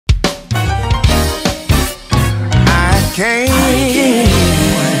can.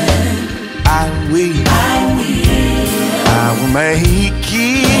 I will. I will make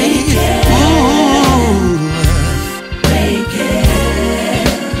it. Ooh. Make it.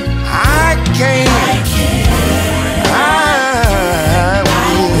 I can. I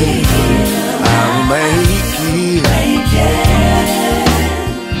will make it.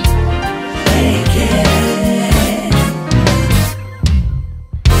 Make it.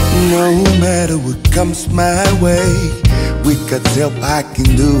 No matter what comes my way, with God's help I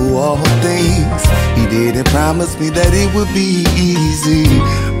can do all things. He didn't promise me that it would be easy,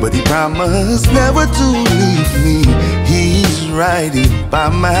 but He promised never to leave me. He's right here by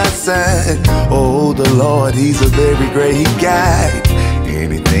my side. Oh, the Lord, He's a very great guide.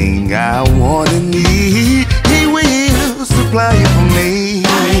 Anything I want and need, He will supply it for me.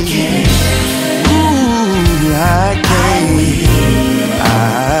 I can. Ooh, I can.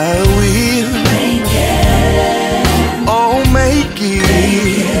 I will Make it. oh make it.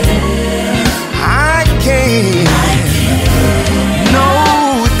 I can. No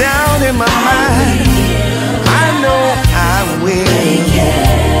doubt in my mind, I know I will.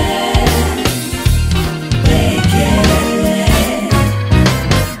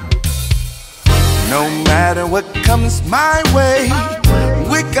 No matter what comes my way,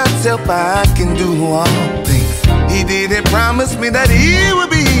 with God's help I can do all things. He didn't promise me that it would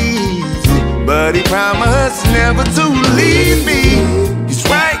be easy, but He promised never to leave me. He's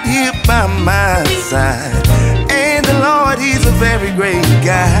right here by my side, and the Lord, He's a very great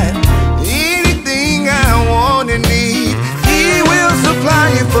God. Anything I want and need, He will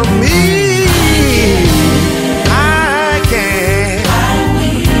supply it for me. I can.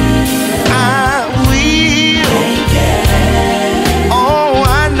 I will. Oh,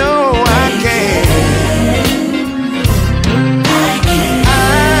 I know I can. I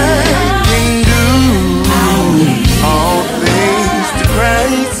can do all things to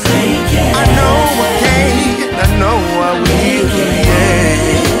Christ. I know I can. I know I will. Yeah.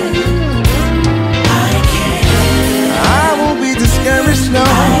 I won't be discouraged, no.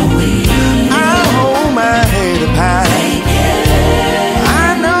 I'll hold my head up high.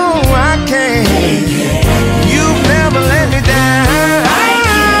 I know I can. You've never let me down.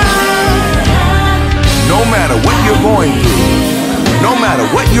 No matter what you're going through, no matter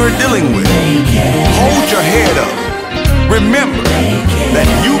what you're dealing with, hold your head up. Remember that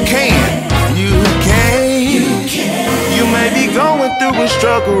you can. You can. You may be going through a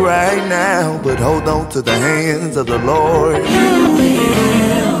struggle right now, but hold on to the hands of the Lord.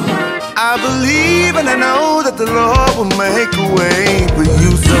 I believe and I know that the Lord will make a way for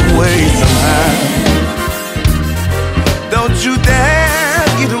you some way, somehow. Don't you dare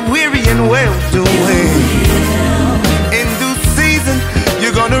get weary in well-doing. In due season,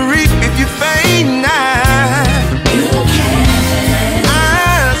 you're gonna reap if you faint not.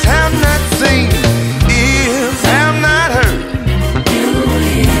 Eyes have not seen, ears have not heard,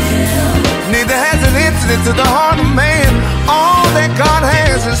 neither has it entered into the heart of man all that God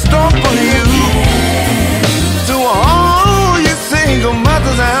has in store for you. To all you single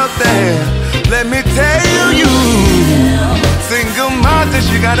mothers out there, let me tell you, single mothers,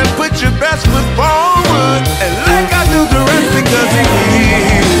 you gotta put your best foot forward.